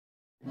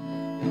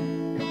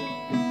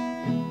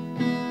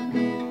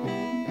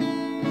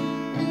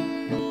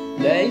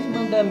10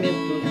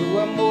 mandamentos do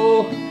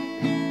amor.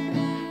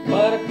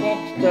 Para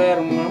conquistar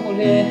uma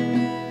mulher,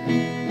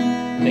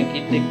 tem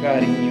que ter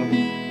carinho,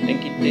 tem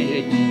que ter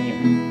jeitinho,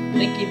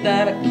 tem que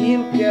dar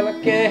aquilo que ela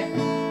quer.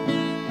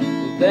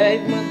 Os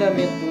 10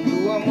 mandamentos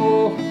do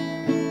amor.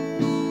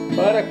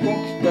 Para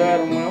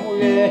conquistar uma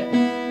mulher,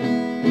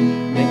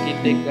 tem que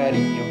ter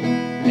carinho,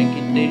 tem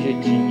que ter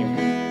jeitinho,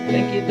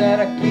 tem que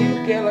dar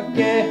aquilo que ela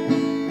quer.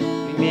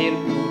 Primeiro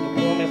tudo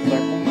começar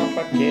com uma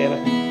paquera,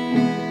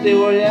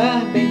 teu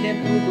olhar bem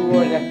dentro do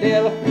olhar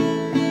dela,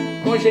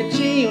 com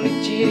jeitinho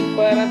lhe tire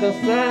para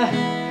dançar,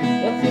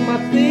 dance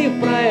macio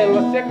pra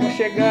ela se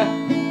aconchegar.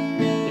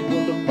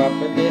 Segundo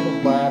papo é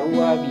derrubar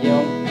o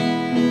avião,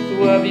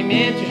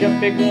 suavemente já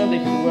pegando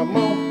em sua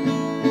mão.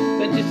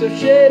 Sente seu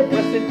cheiro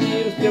pra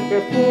sentir o seu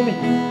perfume,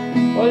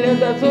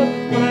 olhando as outras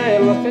pra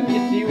ela sentir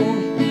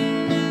ciúme.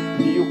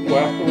 E o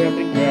quarto é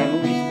brincar no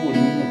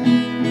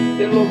escurinho,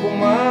 ser lobo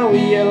mau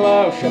e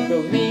ela o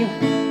chapeuzinho.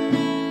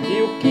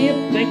 E o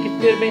quinto tem que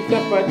ser bem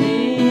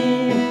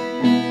safadinho.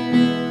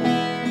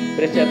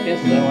 Preste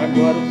atenção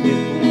agora o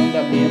sexto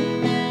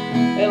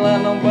mandamento, ela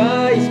não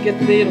vai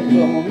esquecer o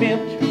seu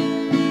momento.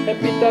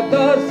 Repita a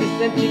dose se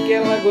sentir que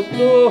ela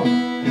gostou,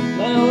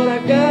 na hora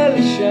H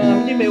lhe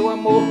chame de meu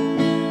amor.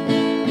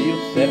 E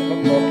o sétimo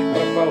toque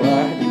pra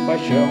falar de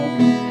paixão,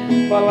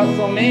 fala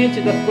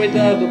somente das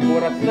coisas do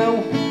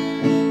coração.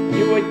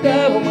 E o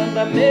oitavo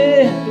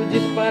mandamento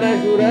diz para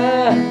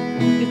jurar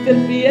de ser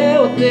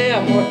fiel até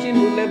a morte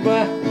nos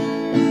levar.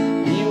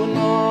 E o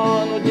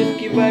nono diz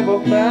que vai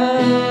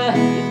voltar,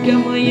 diz que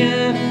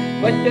amanhã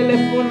vai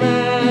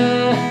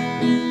telefonar.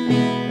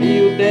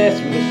 E o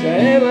 10º deixa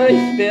ela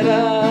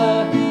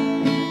esperar.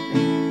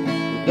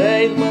 Os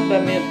 10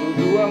 mandamentos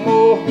do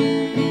amor.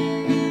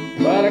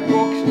 Para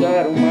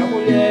conquistar uma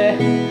mulher,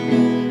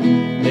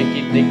 tem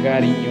que ter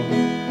carinho,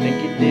 tem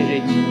que ter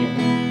jeitinho,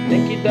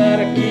 tem que dar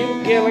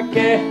aquilo que ela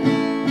quer.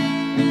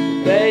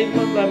 Os 10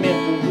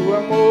 mandamentos do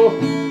amor.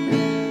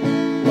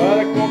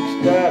 Para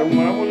conquistar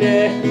uma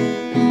mulher,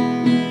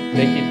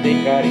 tem que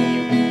ter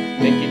carinho,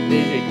 tem que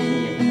ter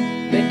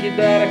jeitinho, tem que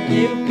dar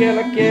aquilo que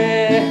ela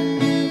quer.